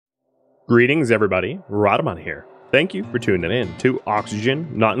Greetings, everybody. Rhadamant here. Thank you for tuning in to Oxygen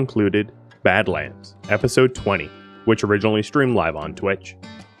Not Included Badlands, episode 20, which originally streamed live on Twitch.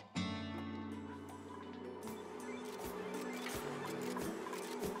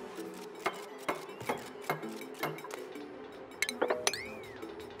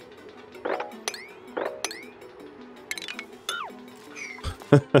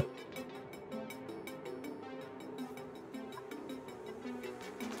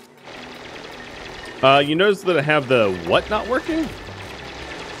 You notice that I have the what not working?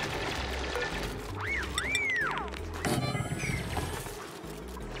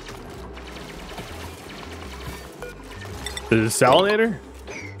 The desalinator?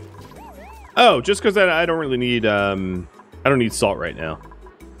 Oh, just because I don't really need, I don't need salt right now.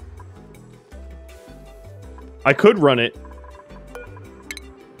 I could run it,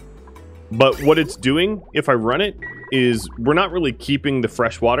 but what it's doing, if I run it, is we're not really keeping the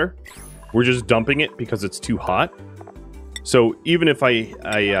fresh water. We're just dumping it because it's too hot. So even if I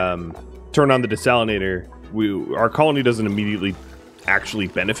turn on the desalinator, our colony doesn't immediately actually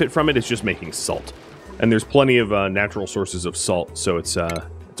benefit from it. It's just making salt. And there's plenty of natural sources of salt. So it's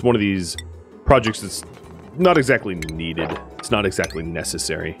one of these projects that's not exactly needed. It's not exactly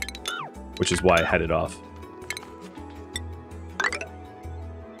necessary, which is why I had it off.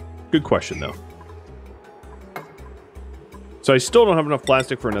 Good question, though. So I still don't have enough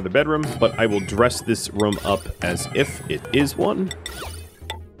plastic for another bedroom, but I will dress this room up as if it is one.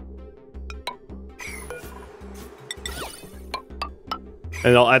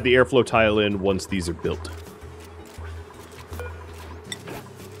 And I'll add the airflow tile in once these are built.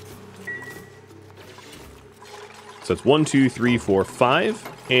 So it's 1, 2, 3, 4,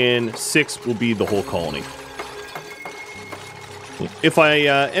 5, and 6 will be the whole colony. If I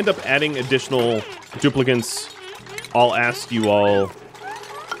end up adding additional duplicants, I'll ask you all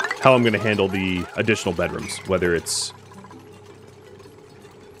how I'm going to handle the additional bedrooms, whether it's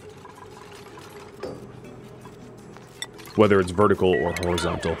vertical or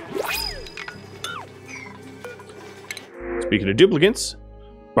horizontal. Speaking of duplicants,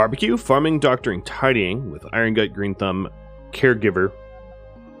 barbecue, farming, doctoring, tidying with Iron Gut, Green Thumb, caregiver.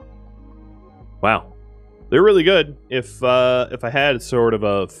 Wow, they're really good. If I had sort of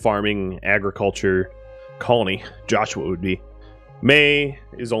a farming agriculture colony, Joshua would be. May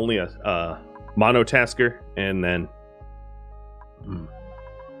is only a monotasker, and then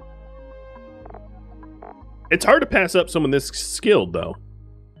it's hard to pass up someone this skilled, though.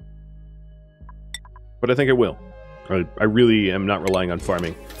 But I think I will. I really am not relying on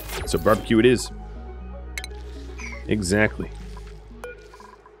farming. So barbecue it is. Exactly.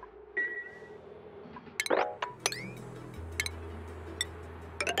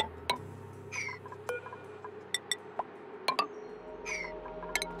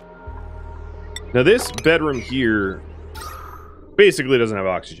 Now this bedroom here basically doesn't have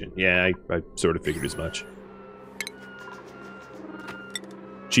oxygen. Yeah, I sort of figured as much.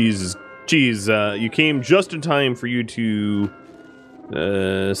 Cheese, you came just in time for you to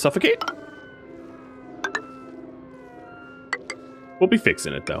suffocate? We'll be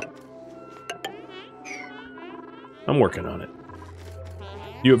fixing it, though. I'm working on it.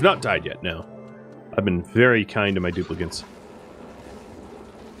 You have not died yet, no. I've been very kind to my duplicants.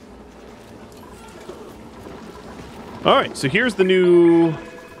 Alright, so here's the new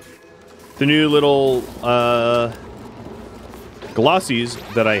little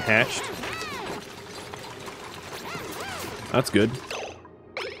glossies that I hatched. That's good.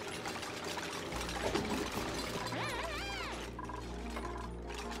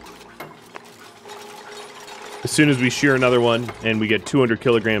 As soon as we shear another one and we get 200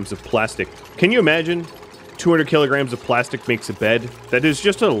 kilograms of plastic. Can you imagine 200 kilograms of plastic makes a bed? That is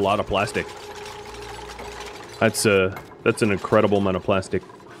just a lot of plastic. That's an incredible amount of plastic.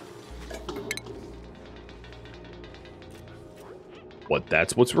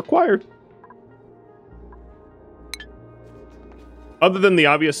 That's what's required. Other than the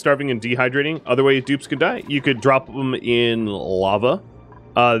obvious starving and dehydrating, other ways dupes could die. You could drop them in lava.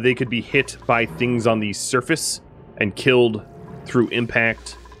 They could be hit by things on the surface and killed through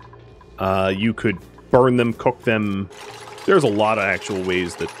impact. You could burn them, cook them. There's a lot of actual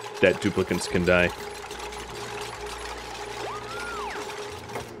ways that duplicants can die.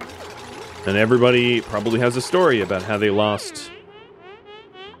 And everybody probably has a story about how they lost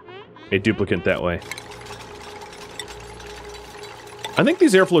a duplicant that way. I think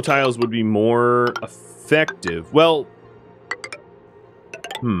these airflow tiles would be more effective. Well,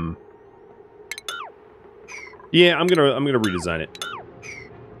 yeah, I'm gonna redesign it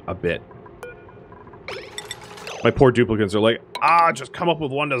a bit. My poor duplicants are like, just come up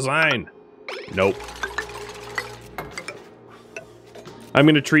with one design. Nope. I'm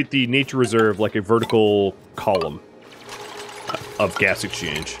going to treat the nature reserve like a vertical column of gas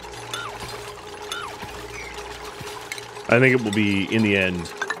exchange. I think it will be, in the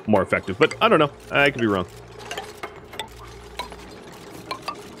end, more effective. But I don't know. I could be wrong.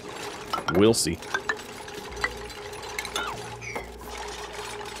 We'll see.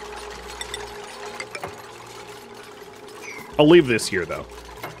 I'll leave this here, though.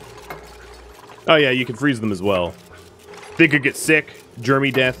 Oh, yeah, you can freeze them as well. They could get sick.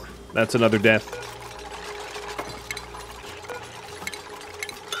 Germy death. That's another death.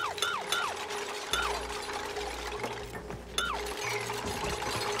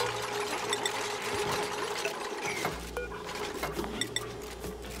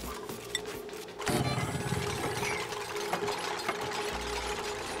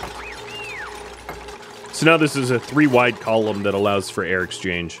 So now this is a 3-wide column that allows for air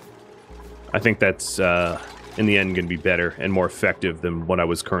exchange. I think that's, in the end, going to be better and more effective than what I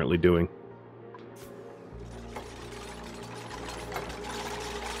was currently doing.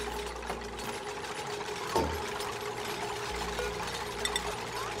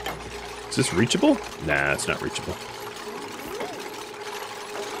 Is this reachable? Nah, it's not reachable.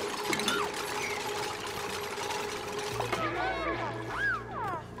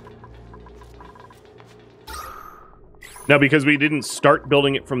 Now, because we didn't start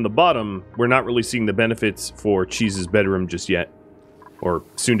building it from the bottom, we're not really seeing the benefits for Cheese's bedroom just yet. Or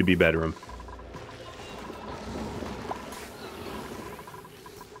soon-to-be bedroom.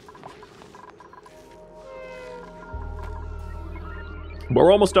 But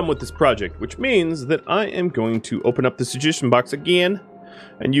we're almost done with this project, which means that I am going to open up the suggestion box again,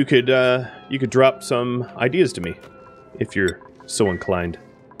 and you could drop some ideas to me, if you're so inclined.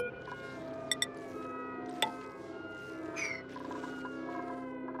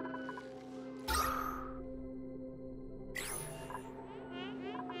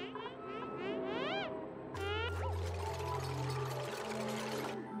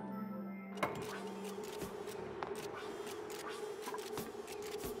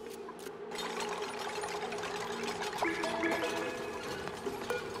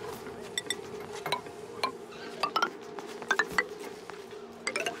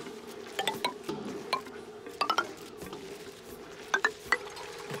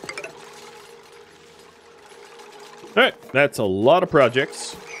 Alright, that's a lot of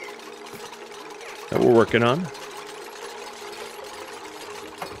projects that we're working on.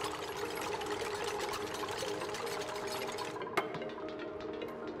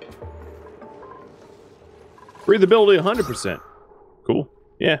 Breathability 100%. Cool.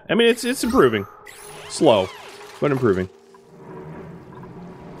 Yeah, I mean, it's improving. Slow, but improving.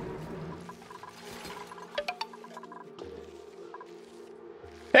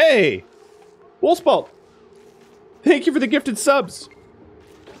 Hey! Wolfsbolt! Thank you for the gifted subs.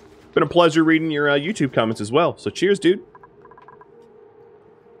 Been a pleasure reading your YouTube comments as well. So cheers, dude.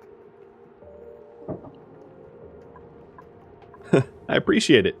 I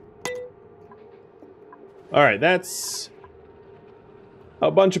appreciate it. All right, that's a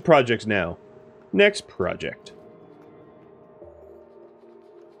bunch of projects now. Next project.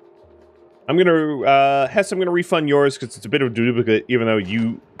 I'm gonna Hess, I'm gonna refund yours because it's a bit of a duplicate, even though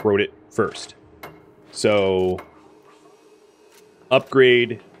you wrote it first. So.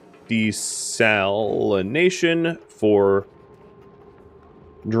 Upgrade desalination for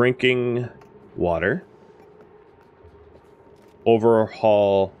drinking water.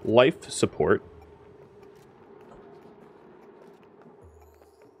 Overhaul life support.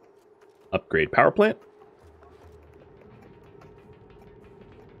 Upgrade power plant.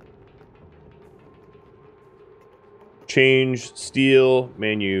 Change steel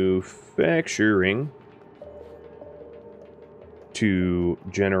manufacturing to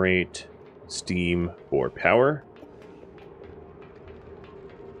generate steam for power.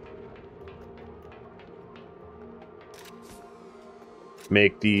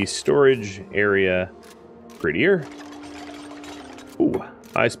 Make the storage area prettier. Ooh,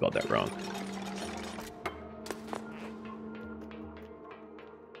 I spelled that wrong.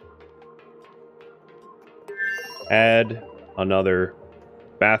 Add another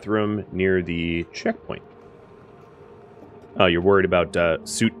bathroom near the checkpoint. Oh, you're worried about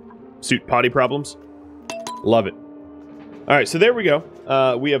suit potty problems? Love it. All right, so there we go.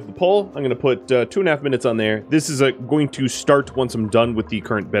 We have the poll. I'm going to put 2.5 minutes on there. This is going to start once I'm done with the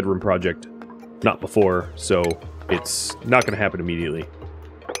current bedroom project, not before, so it's not going to happen immediately.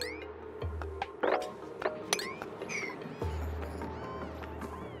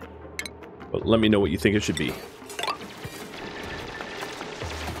 But let me know what you think it should be.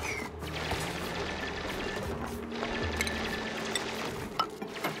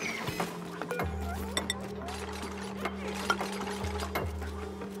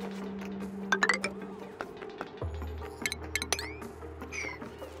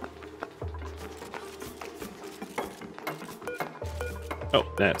 Oh,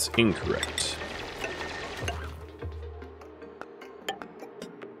 that's incorrect.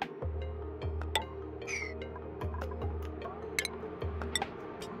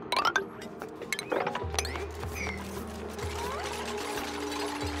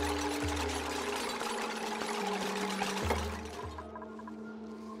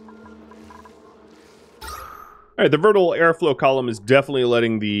 All right, the vertical airflow column is definitely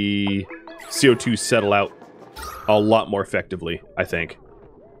letting the CO2 settle out a lot more effectively, I think.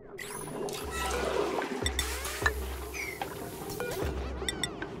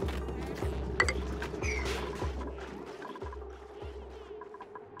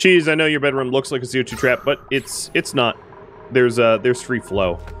 Cheese, I know your bedroom looks like a CO2 trap, but it's not. There's free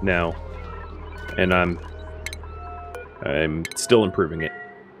flow now, and I'm still improving it.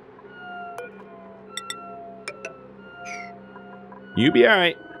 You be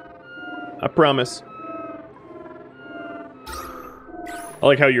alright. I promise. I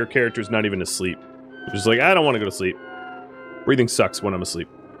like how your character's not even asleep. You're just like, I don't want to go to sleep. Breathing sucks when I'm asleep.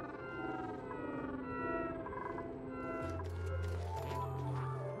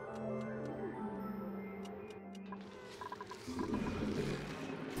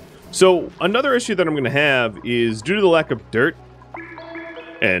 So, another issue that I'm going to have is due to the lack of dirt,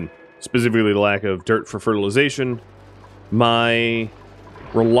 and specifically the lack of dirt for fertilization, my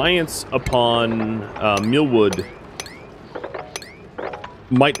reliance upon mealwood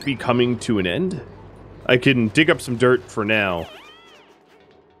might be coming to an end. I can dig up some dirt for now,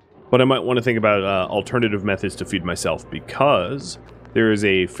 but I might want to think about alternative methods to feed myself, because there is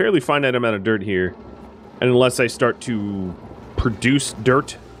a fairly finite amount of dirt here, and unless I start to produce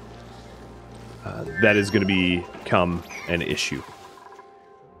dirt, that is going to become an issue.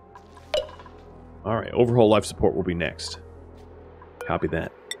 Alright, overhaul life support will be next. Copy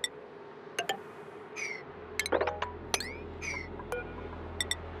that.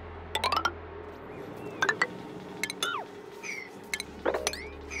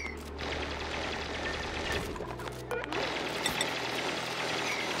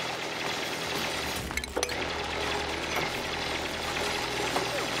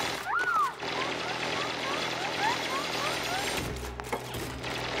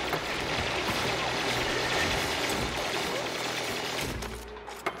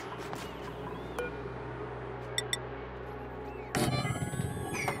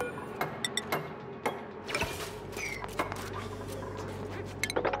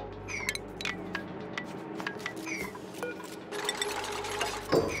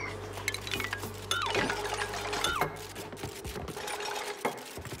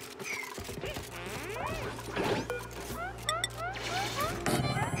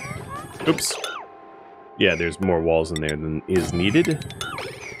 Oops. Yeah, there's more walls in there than is needed.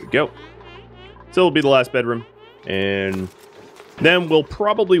 There we go. So it'll be the last bedroom. And then we'll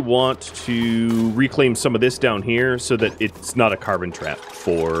probably want to reclaim some of this down here so that it's not a carbon trap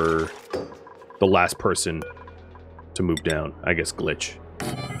for the last person to move down. I guess glitch.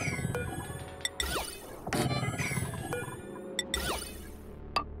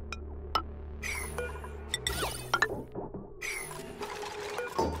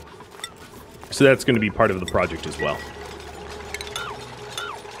 So that's going to be part of the project as well.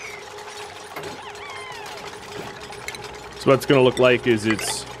 So what it's going to look like is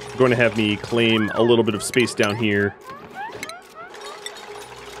it's going to have me claim a little bit of space down here.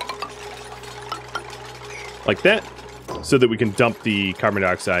 Like that. So that we can dump the carbon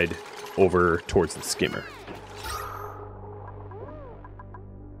dioxide over towards the skimmer.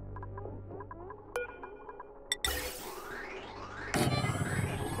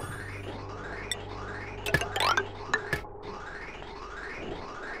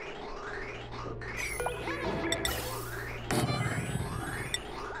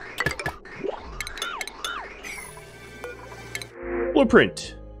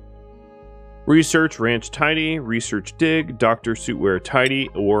 Blueprint. Research ranch tidy, research dig, doctor suit wear tidy,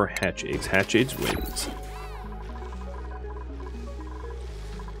 or hatch eggs. Hatch eggs wins.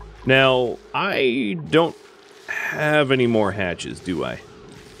 Now, I don't have any more hatches, do I?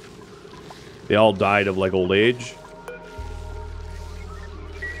 They all died of like old age.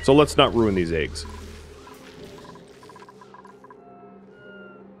 So let's not ruin these eggs.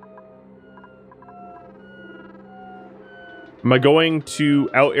 Am I going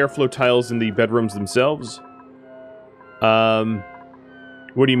to out airflow tiles in the bedrooms themselves?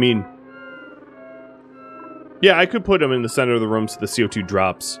 What do you mean? Yeah, I could put them in the center of the room so the CO2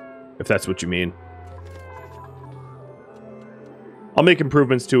 drops, if that's what you mean. I'll make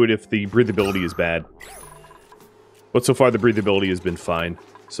improvements to it if the breathability is bad. But so far the breathability has been fine.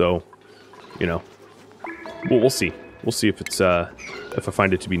 So, you know, we'll see. We'll see if it's if I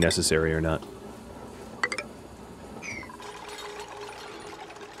find it to be necessary or not.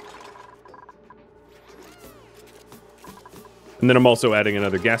 And then I'm also adding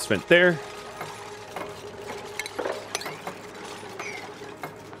another gas vent there.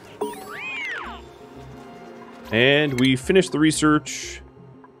 And we finished the research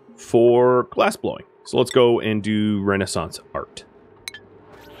for glass blowing. So let's go and do Renaissance art.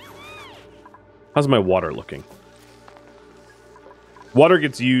 How's my water looking? Water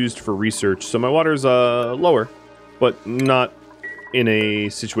gets used for research, so my water's lower, but not in a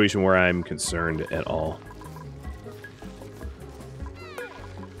situation where I'm concerned at all.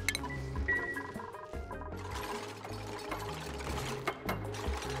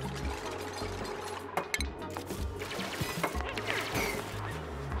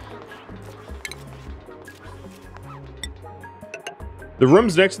 The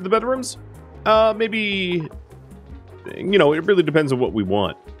rooms next to the bedrooms? Maybe, you know, it really depends on what we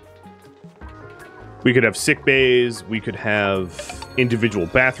want. We could have sick bays, we could have individual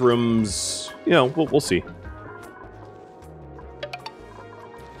bathrooms, you know, we'll see.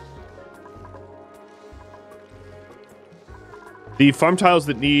 The farm tiles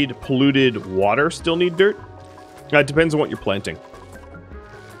that need polluted water still need dirt? It depends on what you're planting.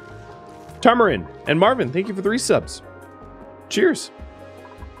 Tamarin and Marvin, thank you for the resubs. Cheers.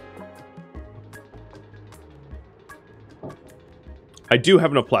 I do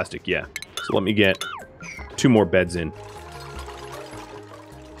have enough plastic, yeah. So let me get 2 more beds in.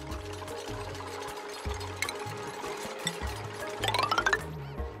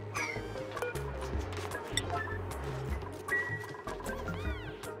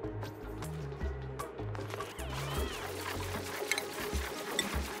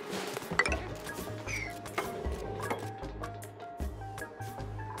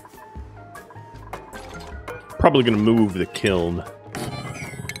 Probably going to move the kiln.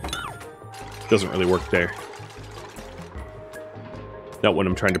 Doesn't really work there. Not when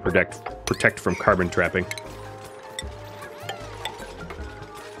I'm trying to protect from carbon trapping.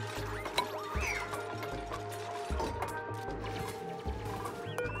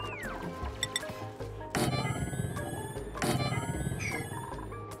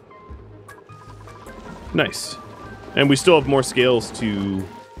 Nice. And we still have more scales to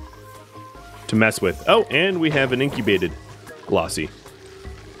mess with. Oh, and we have an incubated glossy.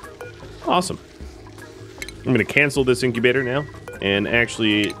 Awesome. I'm going to cancel this incubator now and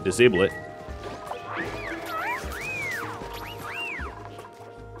actually disable it.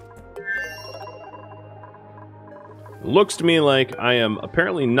 Looks to me like I am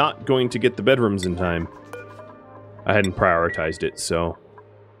apparently not going to get the bedrooms in time. I hadn't prioritized it, so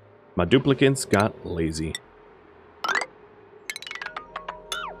my duplicates got lazy.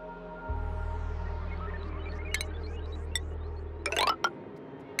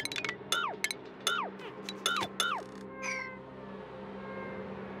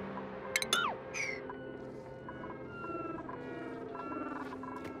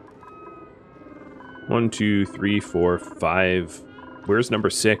 One, two, three, four, five. Where's number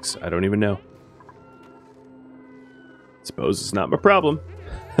 6? I don't even know. Suppose it's not my problem.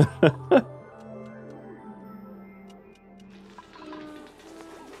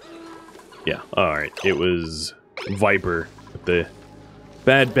 Yeah, alright. It was Viper with the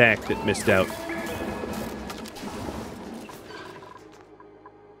bad back that missed out.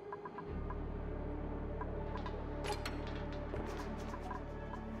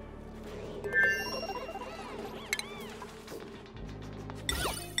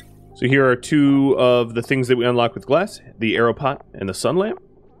 So here are 2 of the things that we unlock with glass, the arrow pot and the sun lamp.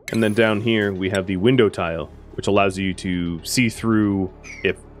 And then down here we have the window tile, which allows you to see through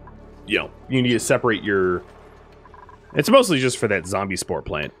if, you know, you need to separate your... It's mostly just for that zombie spore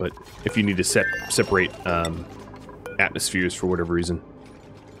plant, but if you need to separate atmospheres for whatever reason.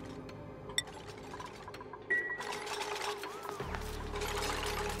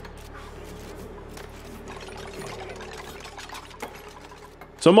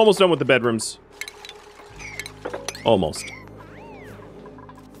 So I'm almost done with the bedrooms. Almost.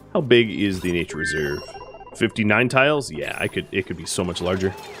 How big is the nature reserve? 59 tiles? Yeah, it could be so much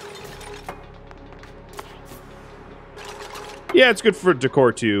larger. Yeah, it's good for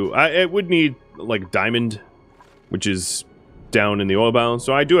decor too. It would need like diamond, which is down in the oil bound.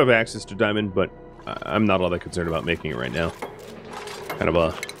 So I do have access to diamond, but I'm not all that concerned about making it right now. Kind of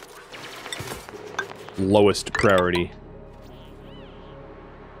a lowest priority.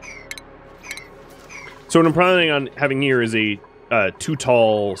 So what I'm planning on having here is a too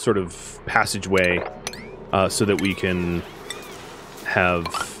tall sort of passageway so that we can have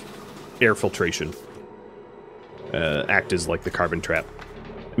air filtration. act as like the carbon trap.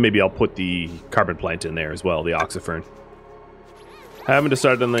 Maybe I'll put the carbon plant in there as well, the oxifern. Haven't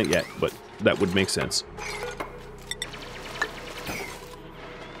decided on that yet, but that would make sense.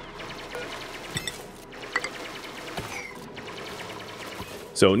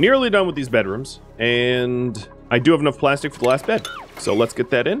 So nearly done with these bedrooms, and I do have enough plastic for the last bed. So let's get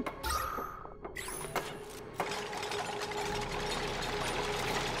that in.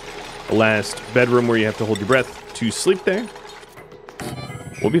 The last bedroom where you have to hold your breath to sleep there.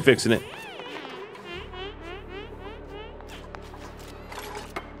 We'll be fixing it.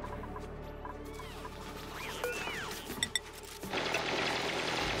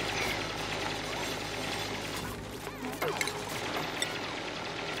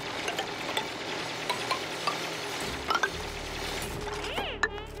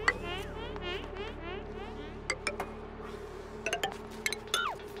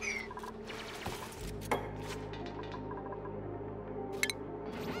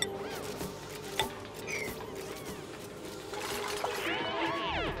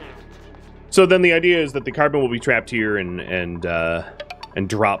 So then the idea is that the carbon will be trapped here and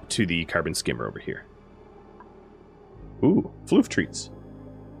drop to the carbon skimmer over here. Ooh, floof treats.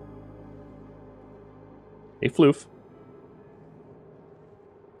 Hey, floof.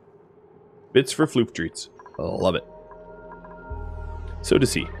 Bits for floof treats. Oh, love it. So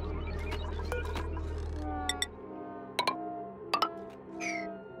does he.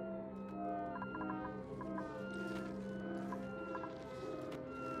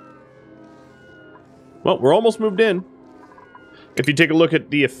 Well, we're almost moved in. If you take a look at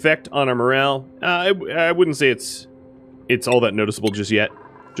the effect on our morale, I wouldn't say it's all that noticeable just yet,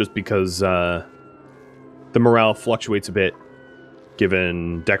 just because the morale fluctuates a bit,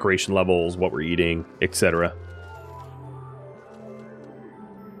 given decoration levels, what we're eating, etc.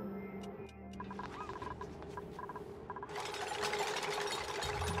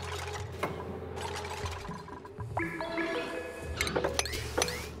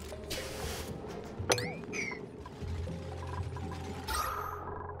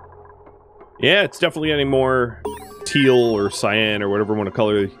 Yeah, it's definitely getting more teal or cyan or whatever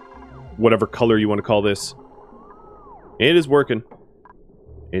color you want to call this. It is working.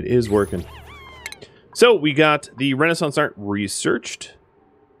 It is working. So we got the Renaissance art researched.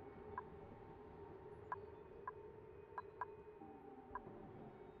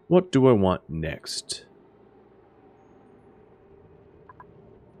 What do I want next?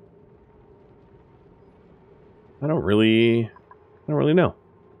 I don't really know.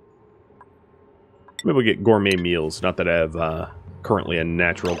 Maybe we'll get gourmet meals. Not that I have currently a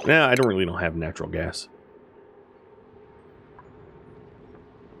natural... Nah, I don't have natural gas.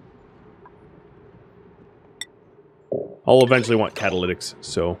 I'll eventually want catalytics,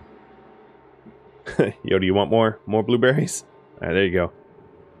 so... Yo, do you want more blueberries? Alright, there you go.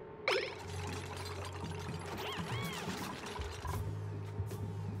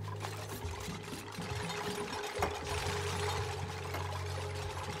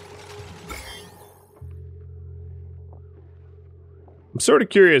 I'm sort of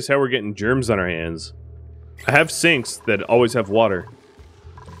curious how we're getting germs on our hands. I have sinks that always have water.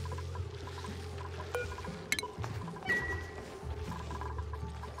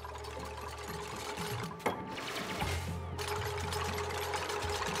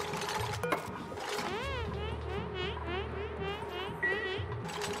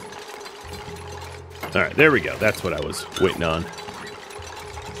 Alright, there we go. That's what I was waiting on.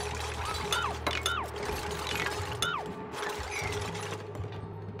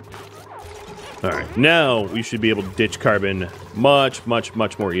 Alright, now we should be able to ditch carbon much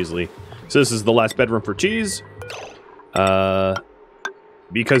more easily. So this is the last bedroom for cheese.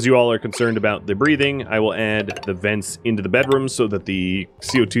 Because you all are concerned about the breathing, I will add the vents into the bedroom so that the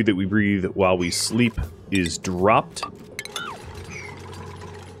CO2 that we breathe while we sleep is dropped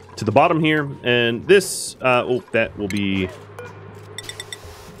to the bottom here. And this, that will be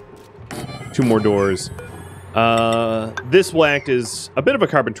 2 more doors. This will act as a bit of a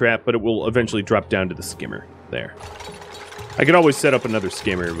carbon trap, but it will eventually drop down to the skimmer there. I could always set up another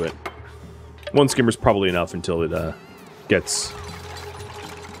skimmer, but one skimmer's probably enough until it gets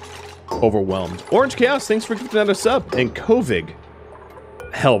overwhelmed. Orange Chaos, thanks for giving that a sub. And Kovig,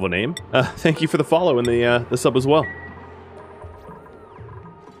 hell of a name. Thank you for the follow and the sub as well.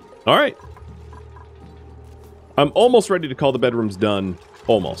 All right. I'm almost ready to call the bedrooms done.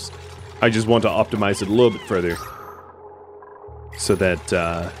 Almost. I just want to optimize it a little bit further so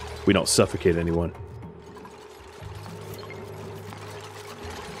that we don't suffocate anyone.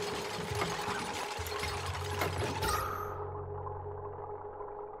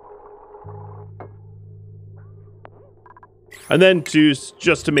 And then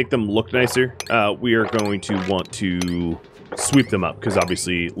just to make them look nicer, we are going to want to sweep them up, because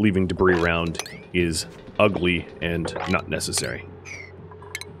obviously leaving debris around is ugly and not necessary.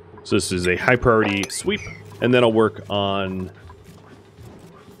 So this is a high priority sweep, and then I'll work on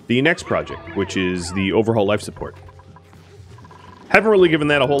the next project, which is the overhaul life support. Haven't really given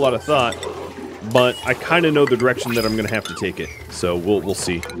that a whole lot of thought, but I kind of know the direction that I'm going to have to take it, so we'll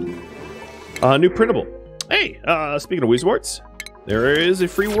see. New printable. Hey, speaking of Weezeworts, there is a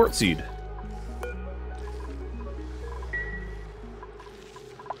free wart seed.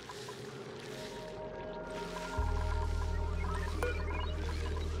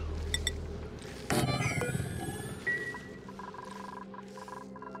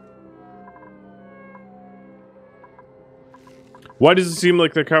 Why does it seem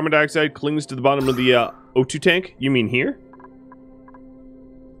like the carbon dioxide clings to the bottom of the O2 tank? You mean here?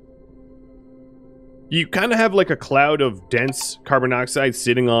 You kind of have like a cloud of dense carbon dioxide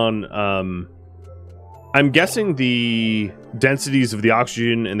sitting on... I'm guessing the densities of the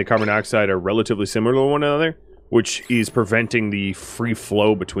oxygen and the carbon dioxide are relatively similar to one another, which is preventing the free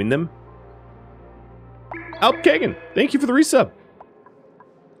flow between them. Alp Kagan, thank you for the resub.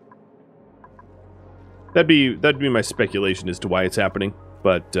 That'd be my speculation as to why it's happening,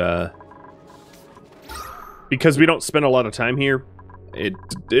 but because we don't spend a lot of time here,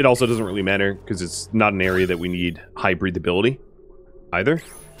 it also doesn't really matter, because it's not an area that we need high breathability either.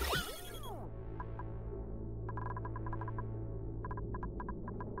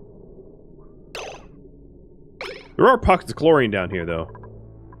 There are pockets of chlorine down here, though.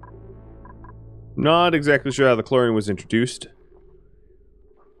 Not exactly sure how the chlorine was introduced.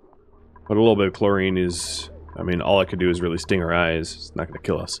 But a little bit of chlorine is... I mean, all it could do is really sting our eyes. It's not going to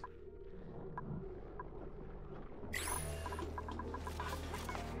kill us.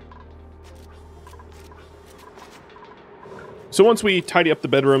 So once we tidy up the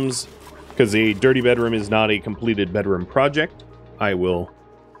bedrooms, because a dirty bedroom is not a completed bedroom project, I will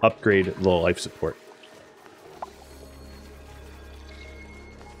upgrade the life support.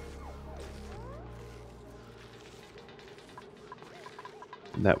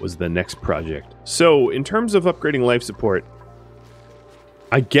 That was the next project. So, in terms of upgrading life support,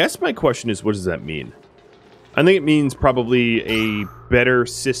 I guess my question is, what does that mean? I think it means probably a better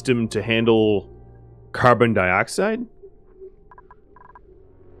system to handle carbon dioxide.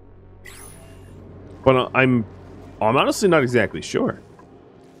 But I'm honestly not exactly sure.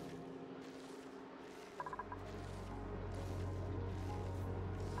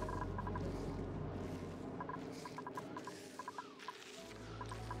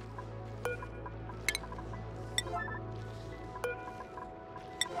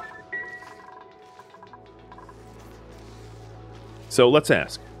 So let's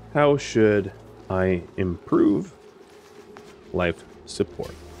ask, how should I improve life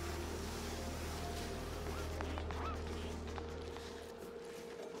support?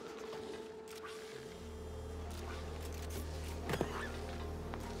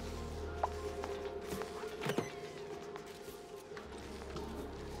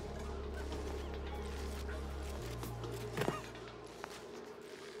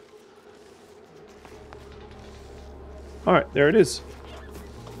 Alright, there it is.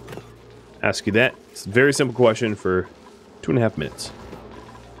 Ask you that. It's a very simple question for 2.5 minutes.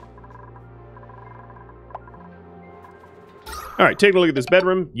 Alright, taking a look at this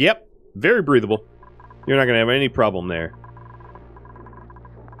bedroom. Yep, very breathable. You're not going to have any problem there.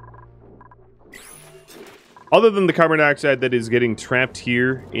 Other than the carbon dioxide that is getting trapped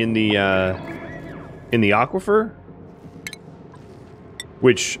here in the aquifer,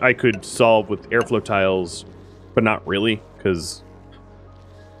 which I could solve with airflow tiles, but not really, because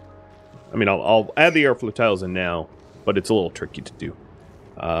I mean, I'll add the airflow tiles in now, but it's a little tricky to do.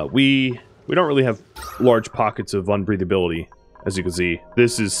 We don't really have large pockets of unbreathability, as you can see.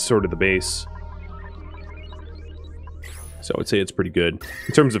 This is sort of the base, so I would say it's pretty good.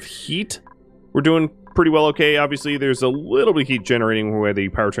 In terms of heat, we're doing pretty well okay. Obviously, there's a little bit of heat generating where the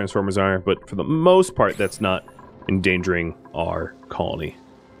power transformers are, but for the most part, that's not endangering our colony.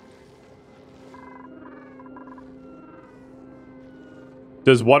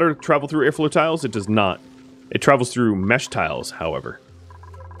 Does water travel through airflow tiles? It does not. It travels through mesh tiles, however.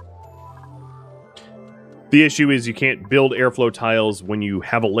 The issue is you can't build airflow tiles when you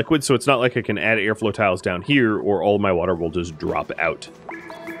have a liquid, so it's not like I can add airflow tiles down here or all my water will just drop out.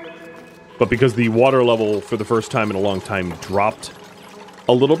 But because the water level for the first time in a long time dropped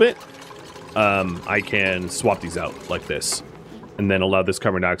a little bit, I can swap these out like this and then allow this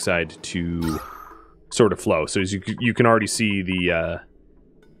carbon dioxide to sort of flow. So as you can already see the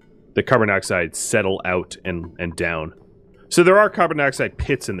carbon dioxide settle out and down. So there are carbon dioxide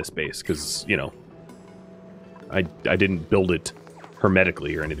pits in this base, because, you know, I didn't build it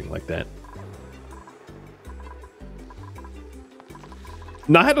hermetically or anything like that.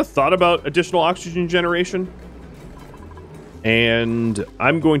 Now, I had a thought about additional oxygen generation, and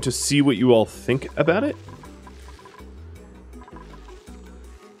I'm going to see what you all think about it.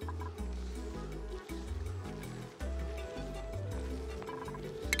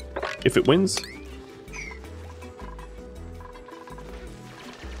 If it wins.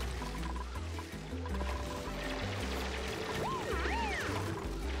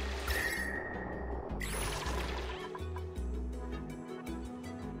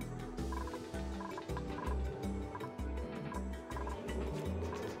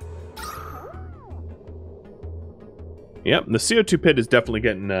 Yep, the CO2 pit is definitely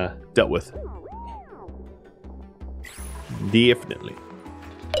getting dealt with. Definitely.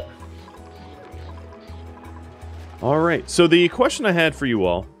 Alright, so the question I had for you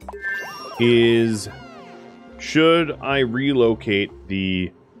all is, should I relocate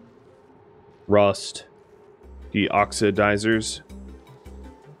the rust, the oxidizers?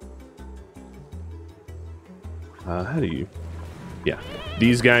 How do you... Yeah,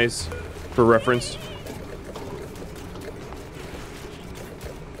 these guys, for reference.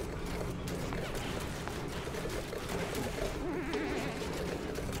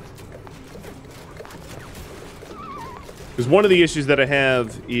 Because one of the issues that I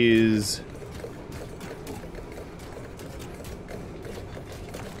have is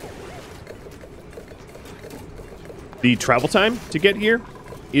the travel time to get here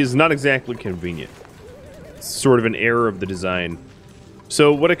is not exactly convenient. It's sort of an error of the design.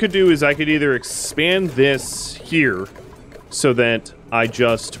 So what I could do is I could either expand this here so that I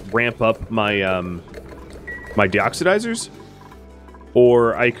just ramp up my my deoxidizers,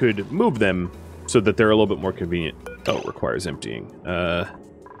 or I could move them so that they're a little bit more convenient. Oh, it requires emptying.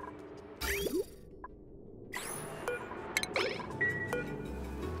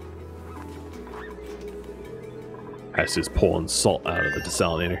 That's just pulling salt out of the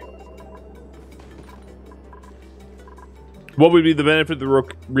desalinator. What would be the benefit of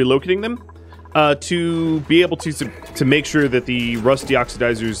relocating them? To be able to make sure that the rust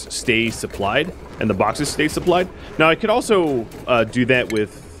deoxidizers stay supplied and the boxes stay supplied. Now, I could also do that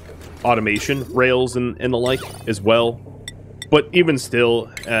with automation rails and the like as well, but even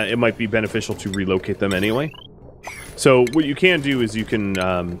still it might be beneficial to relocate them anyway. So what you can do is you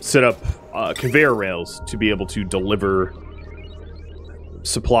can set up conveyor rails to be able to deliver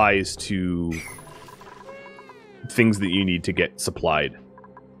supplies to things that you need to get supplied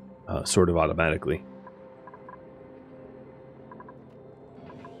sort of automatically.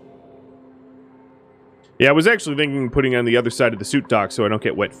 Yeah, I was actually thinking putting on the other side of the suit dock so I don't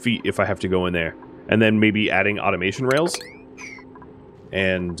get wet feet if I have to go in there. And then maybe adding automation rails.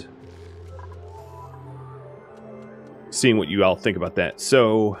 And seeing what you all think about that.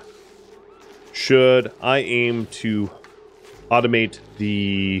 So, should I aim to automate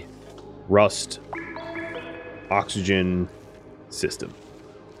the rust oxygen system?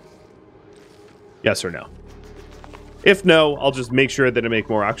 Yes or no? If no, I'll just make sure that I make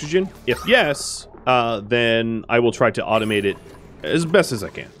more oxygen. If yes, then I will try to automate it as best as I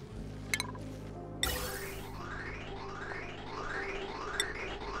can.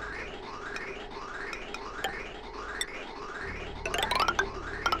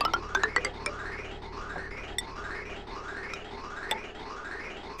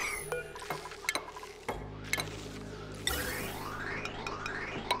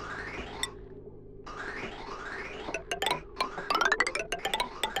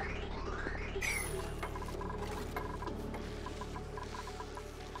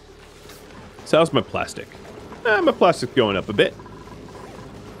 So how's my plastic? My plastic's going up a bit.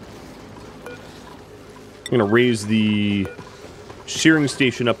 I'm going to raise the shearing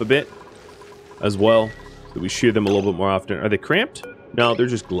station up a bit as well, so we shear them a little bit more often. Are they cramped? No, they're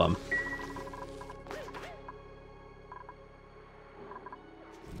just glum.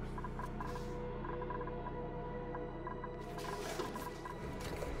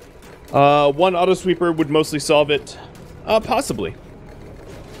 One auto sweeper would mostly solve it. Possibly.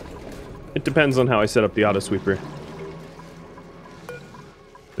 It depends on how I set up the auto sweeper.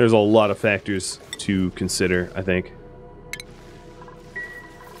 There's a lot of factors to consider, I think.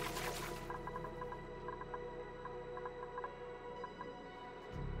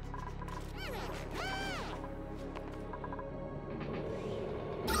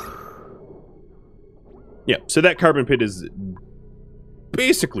 Yeah, so that carbon pit is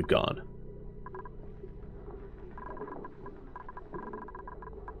basically gone.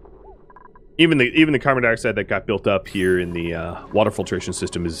 Even the carbon dioxide that got built up here in the water filtration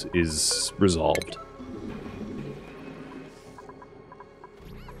system is resolved.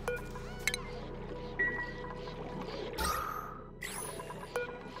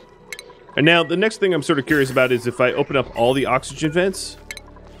 And now the next thing I'm sort of curious about is if I open up all the oxygen vents,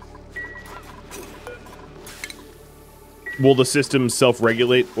 will the system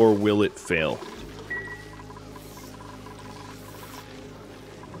self-regulate or will it fail?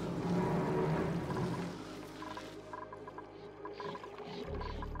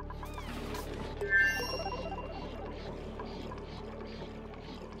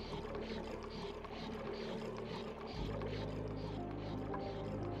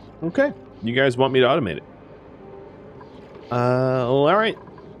 Okay, you guys want me to automate it? Well, all right.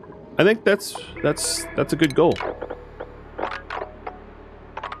 I think that's a good goal.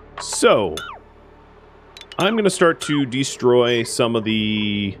 So, I'm going to start to destroy some of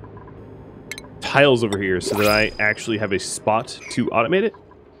the tiles over here so that I actually have a spot to automate it.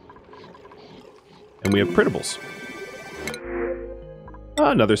 And we have printables.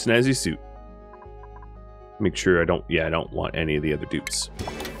 Another snazzy suit. Make sure I don't want any of the other dupes.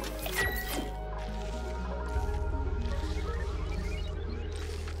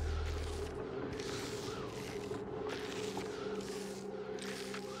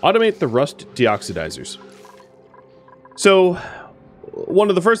 Automate the rust deoxidizers. So, one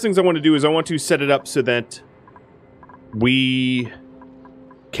of the first things I want to do is I want to set it up so that we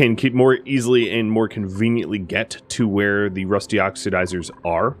can more easily and more conveniently get to where the rust deoxidizers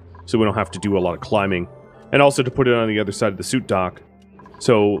are, so we don't have to do a lot of climbing, and also to put it on the other side of the suit dock.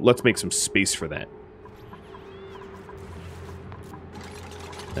 So let's make some space for that.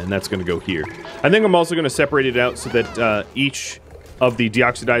 And that's going to go here. I think I'm also going to separate it out so that each of the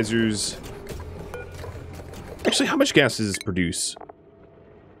deoxidizers... Actually, how much gas does this produce?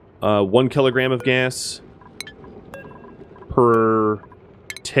 1 kilogram of gas per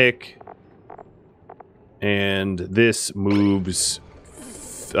tick. And this moves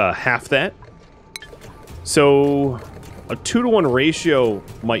half that. So a 2-to-1 ratio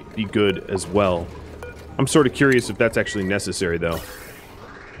might be good as well. I'm sort of curious if that's actually necessary, though.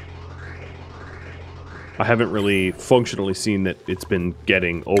 I haven't really functionally seen that it's been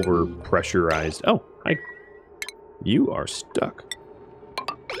getting over pressurized. Oh, hi. You are stuck.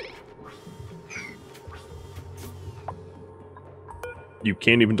 You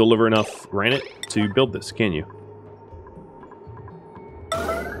can't even deliver enough granite to build this, can you?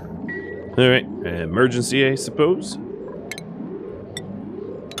 Alright, emergency, I suppose.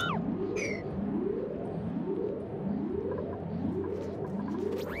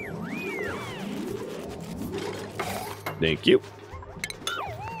 Thank you.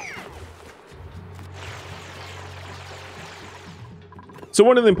 So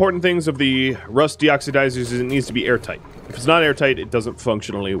one of the important things of the rust deoxidizers is it needs to be airtight. If it's not airtight, it doesn't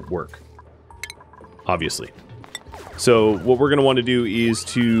functionally work. Obviously. So what we're going to want to do is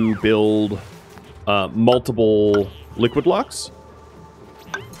to build multiple liquid locks.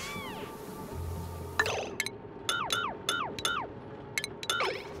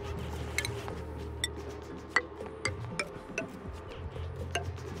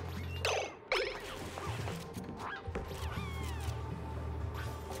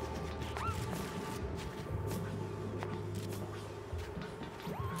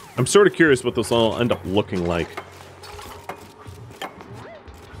 I'm sort of curious what this will end up looking like.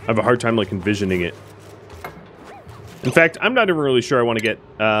 I have a hard time, like, envisioning it. In fact, I'm not even really sure I want to get...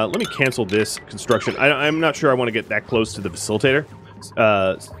 let me cancel this construction. I'm not sure I want to get that close to the facilitator.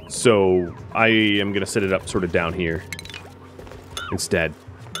 So I am going to set it up sort of down here instead,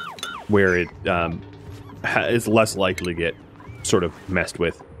 where it is less likely to get sort of messed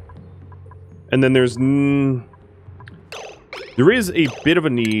with. And then there's... there is a bit of a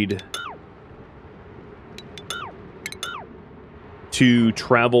need to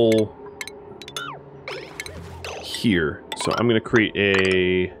travel here. So I'm going to create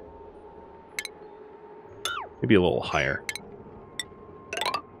a... maybe a little higher.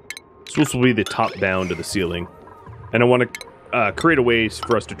 So this will be the top down to the ceiling. And I want to create a way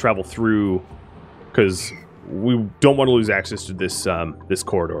for us to travel through, because we don't want to lose access to this, this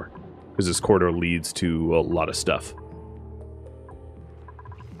corridor. Because this corridor leads to a lot of stuff.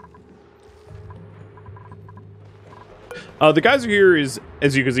 The geyser here is,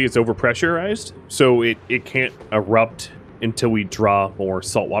 as you can see, it's overpressurized, so it can't erupt until we draw more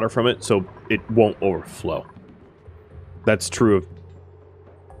salt water from it, so it won't overflow. That's true of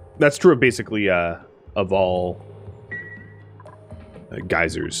basically of all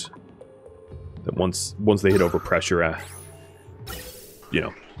geysers. That once they hit overpressure, you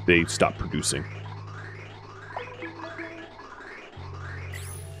know, they stop producing.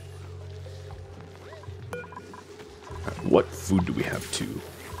 What food do we have too?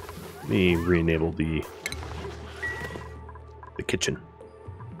 Let me re-enable the kitchen.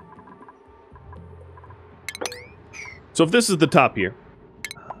 So if this is the top here,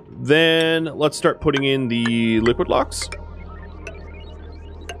 then let's start putting in the liquid locks.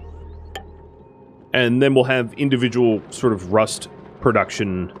 And then we'll have individual sort of rust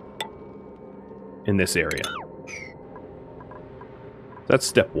production in this area. That's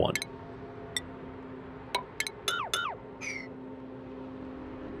step one.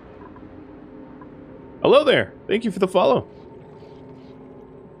 Hello there. Thank you for the follow.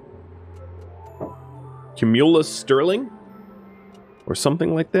 Cumulus Sterling? Or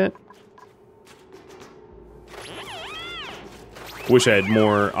something like that? Wish I had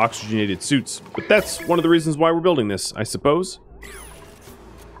more oxygenated suits, but that's one of the reasons why we're building this, I suppose.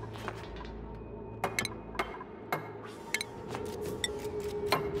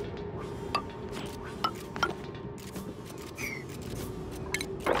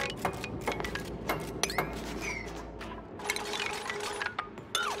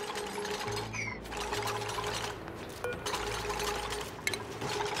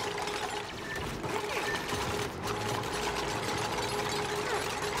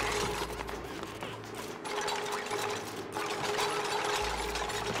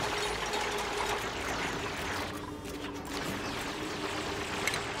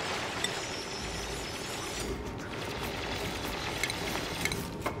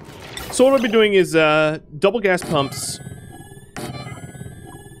 So what I'll be doing is double gas pumps.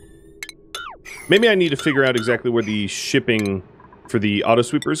 Maybe I need to figure out exactly where the shipping for the auto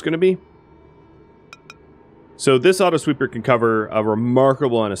sweeper is going to be. So this auto sweeper can cover a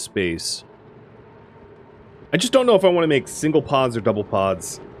remarkable amount of space. I just don't know if I want to make single pods or double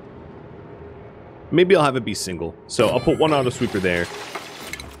pods. Maybe I'll have it be single. So I'll put one auto sweeper there.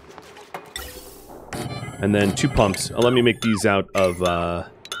 And then 2 pumps. Let me make these out of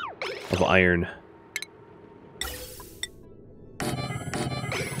iron.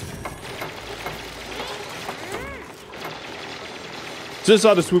 So this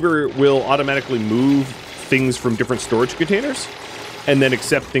auto sweeper will automatically move things from different storage containers and then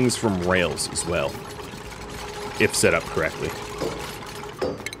accept things from rails as well, if set up correctly.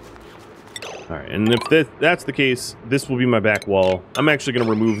 Alright, and if that's the case, this will be my back wall. I'm actually going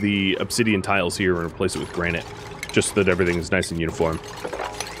to remove the obsidian tiles here and replace it with granite, just so that everything is nice and uniform.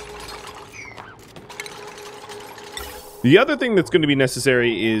 The other thing that's going to be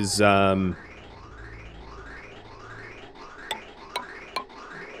necessary is,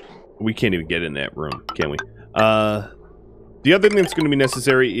 we can't even get in that room, can we? The other thing that's going to be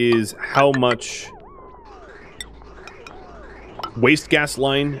necessary is how much waste gas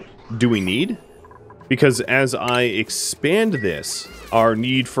line do we need? Because as I expand this, our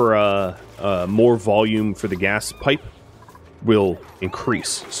need for more volume for the gas pipe will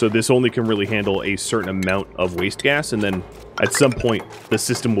increase. So this only can really handle a certain amount of waste gas, and then at some point the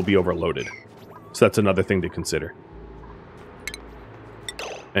system will be overloaded. So that's another thing to consider.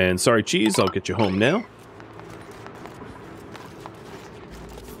 And sorry, cheese, I'll get you home now.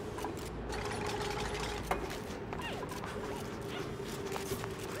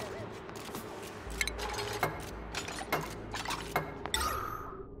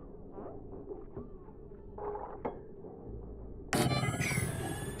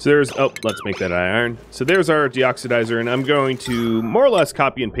 So there's, oh, let's make that iron. So there's our deoxidizer, and I'm going to more or less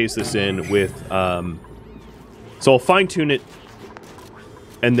copy and paste this in with, so I'll fine tune it,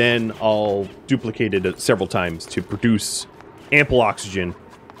 and then I'll duplicate it several times to produce ample oxygen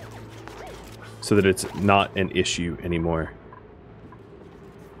so that it's not an issue anymore.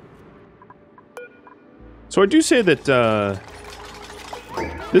 So I do say that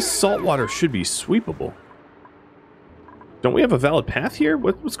this salt water should be sweepable. Don't we have a valid path here?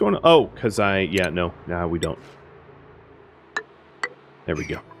 What's going on? Oh, because yeah, no, we don't. There we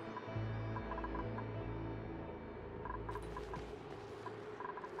go.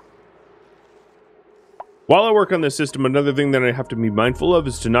 While I work on this system, another thing that I have to be mindful of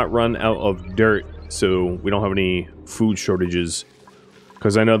is to not run out of dirt so we don't have any food shortages.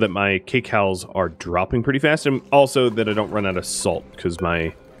 Because I know that my kcals are dropping pretty fast, and also that I don't run out of salt, because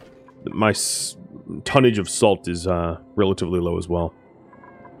my tonnage of salt is relatively low as well.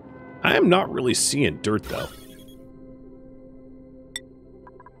 I am not really seeing dirt, though.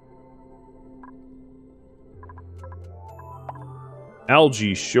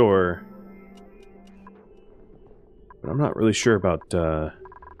 Algae, sure. But I'm not really sure about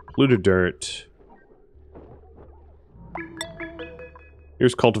polluted dirt.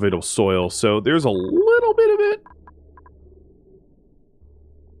 Here's cultivatable soil, so there's a little bit of it.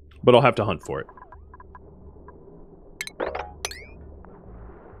 But I'll have to hunt for it.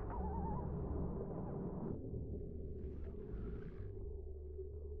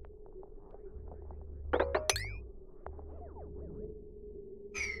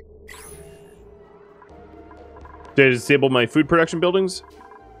 Did I disable my food production buildings?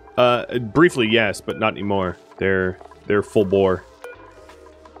 Briefly, yes, but not anymore. They're full bore.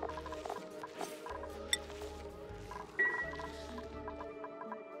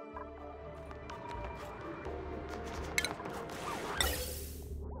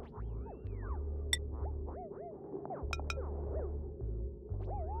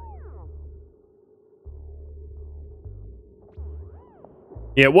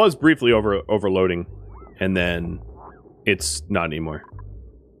 Yeah, it was briefly overloading, and then it's not anymore.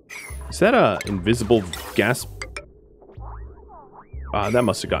 Is that a invisible gas? That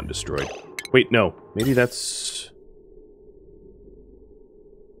must have gotten destroyed. Wait, no. Maybe that's...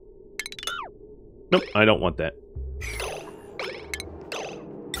 Nope, I don't want that.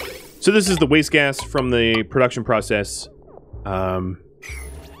 So this is the waste gas from the production process.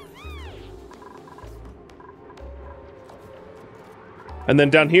 And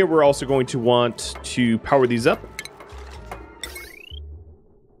then down here, we're also going to want to power these up.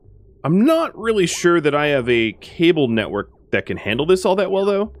 I'm not really sure that I have a cable network that can handle this all that well,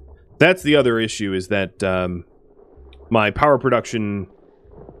 though. That's the other issue, is that my power production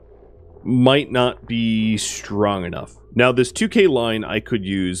might not be strong enough. Now, this 2K line I could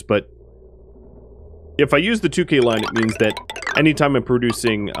use, but if I use the 2K line, it means that anytime I'm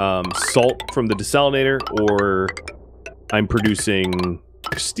producing salt from the desalinator, or I'm producing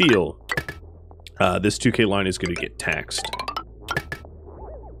steel, this 2K line is going to get taxed.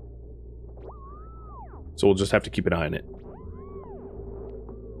 So we'll just have to keep an eye on it.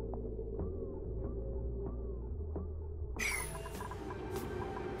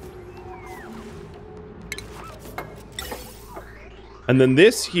 And then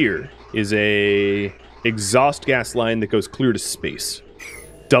this here is a exhaust gas line that goes clear to space.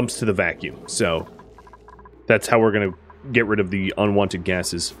 Dumps to the vacuum. So that's how we're going to get rid of the unwanted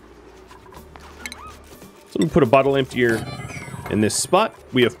gases. So I'm going to put a bottle emptier in this spot.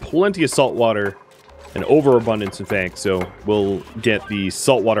 We have plenty of salt water, an overabundance in fact, so we'll get the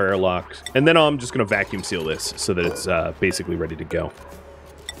saltwater airlock. And then I'm just going to vacuum seal this so that it's basically ready to go.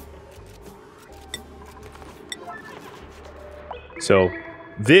 So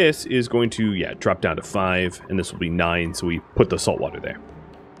this is going to, yeah, drop down to 5, and this will be 9, so we put the salt water there.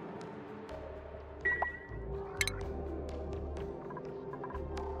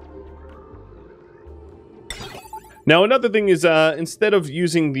 Now, another thing is, instead of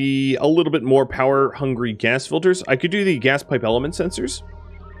using the a little bit more power-hungry gas filters, I could do the gas pipe element sensors.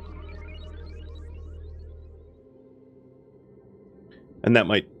 And that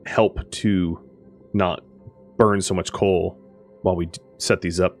might help to not burn so much coal while we set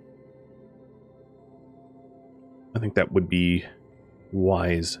these up. I think that would be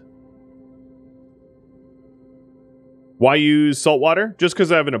wise. Why use salt water? Just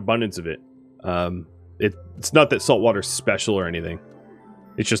because I have an abundance of it. It's not that salt water's special or anything.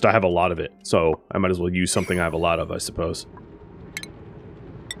 It's just I have a lot of it, so I might as well use something I have a lot of, I suppose.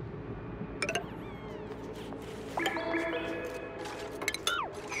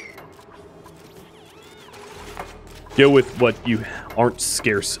 Go with what you aren't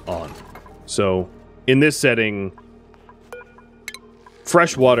scarce on. So, in this setting,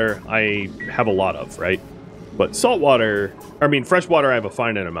 fresh water I have a lot of, right? But salt water, I mean, fresh water I have a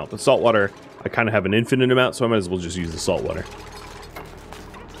finite amount, but salt water I kind of have an infinite amount, so I might as well just use the salt water.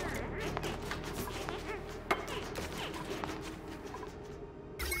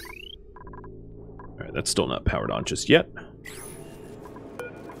 Alright, that's still not powered on just yet.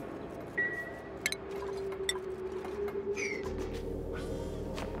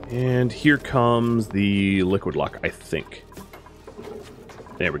 And here comes the liquid lock, I think.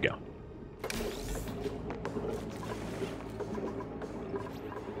 There we go.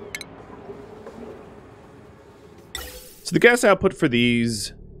 So the gas output for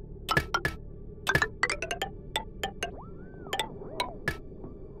these...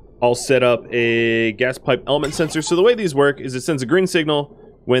 I'll set up a gas pipe element sensor. So the way these work is it sends a green signal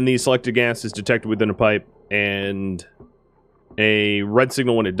when the selected gas is detected within a pipe, and a red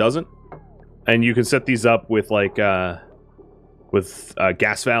signal when it doesn't. And you can set these up with like gas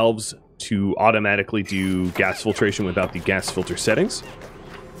valves to automatically do gas filtration without the gas filter settings.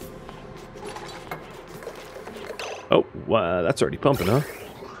 Oh, that's already pumping, huh?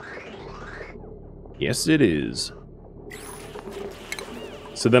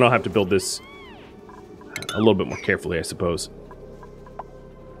 so then I'll have to build this a little bit more carefully, I suppose.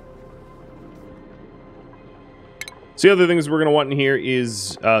 So the other things we're going to want in here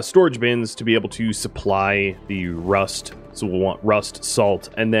is storage bins to be able to supply the rust. So we'll want rust, salt,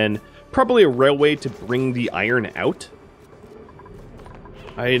 and then probably a railway to bring the iron out,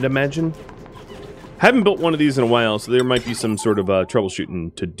 I'd imagine. Haven't built one of these in a while, so there might be some sort of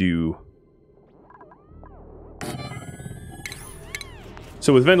troubleshooting to do.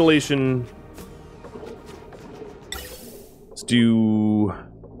 So with ventilation, let's do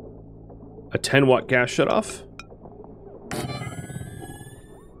a 10-watt gas shutoff.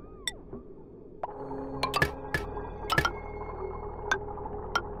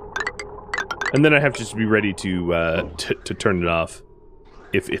 And then I have to just be ready to turn it off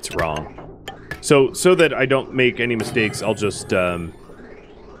if it's wrong. So that I don't make any mistakes, I'll just I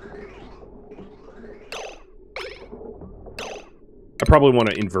probably want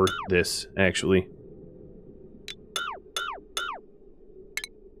to invert this, actually.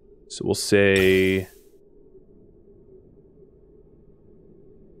 So we'll say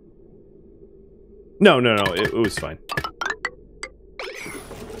no, it was fine.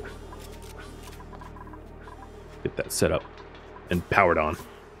 Get that set up and powered on.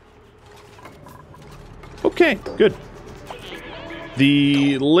 Okay, good.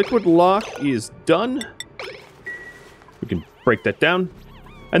 The liquid lock is done. We can break that down.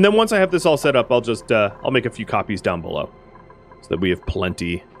 And then once I have this all set up, I'll just I'll make a few copies down below so that we have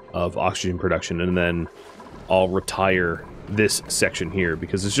plenty of oxygen production, and then I'll retire this section here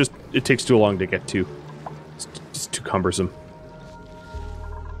because it takes too long to get to. It's just too cumbersome.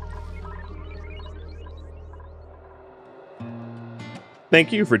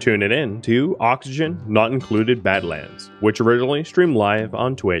 Thank you for tuning in to Oxygen Not Included Badlands, which originally streamed live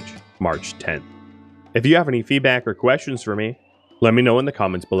on Twitch March 10th. If you have any feedback or questions for me, let me know in the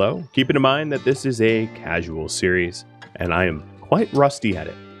comments below, keeping in mind that this is a casual series, and I am quite rusty at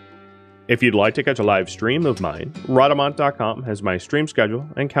it. If you'd like to catch a live stream of mine, Rhadamant.com has my stream schedule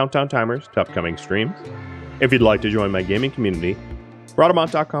and countdown timers to upcoming streams. If you'd like to join my gaming community,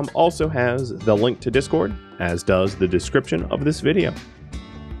 Rhadamant.com also has the link to Discord, as does the description of this video.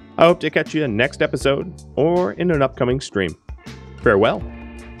 I hope to catch you in the next episode or in an upcoming stream. Farewell.